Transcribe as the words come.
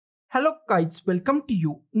Hello guys, welcome to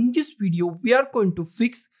you. In this video, we are going to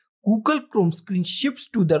fix Google Chrome screen shifts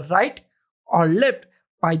to the right or left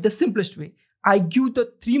by the simplest way. I give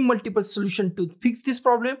the three multiple solutions to fix this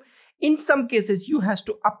problem. In some cases, you have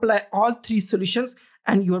to apply all three solutions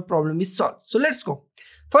and your problem is solved. So let's go.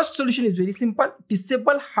 First solution is very simple.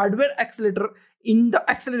 Disable hardware accelerator in the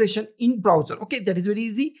acceleration in browser. Okay, that is very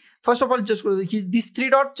easy. First of all, just go to these three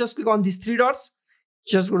dots. Just click on these three dots.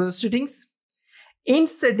 Just go to the settings. In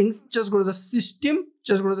settings, just go to the system.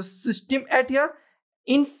 Just go to the system at here.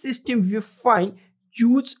 In system, you find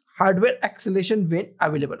use hardware acceleration when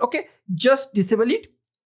available. Okay, just disable it.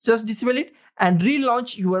 Just disable it and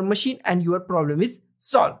relaunch your machine and your problem is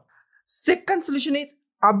solved. Second solution is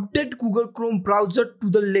update Google Chrome browser to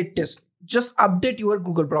the latest. Just update your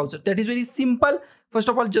Google browser. That is very simple. First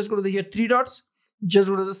of all, just go to the here three dots. Just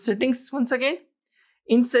go to the settings once again.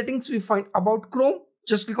 In settings, we find about Chrome.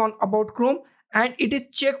 Just click on about Chrome. And it is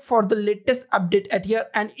check for the latest update at here,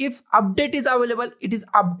 and if update is available, it is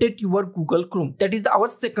update your Google Chrome. That is our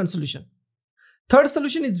second solution. Third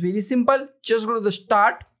solution is very simple. Just go to the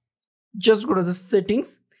start, just go to the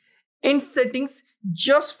settings. In settings,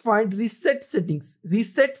 just find reset settings.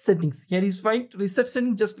 Reset settings. Here is find reset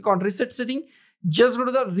settings. Just click on reset setting. Just go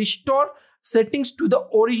to the restore settings to the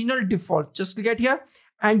original default. Just click at here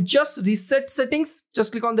and just reset settings.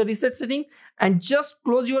 Just click on the reset setting and just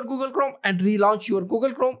close your Google Chrome and relaunch your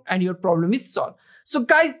Google Chrome and your problem is solved. So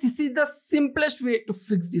guys, this is the simplest way to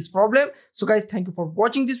fix this problem. So guys, thank you for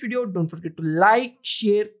watching this video. Don't forget to like,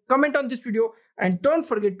 share, comment on this video and don't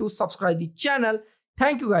forget to subscribe the channel.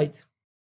 Thank you guys.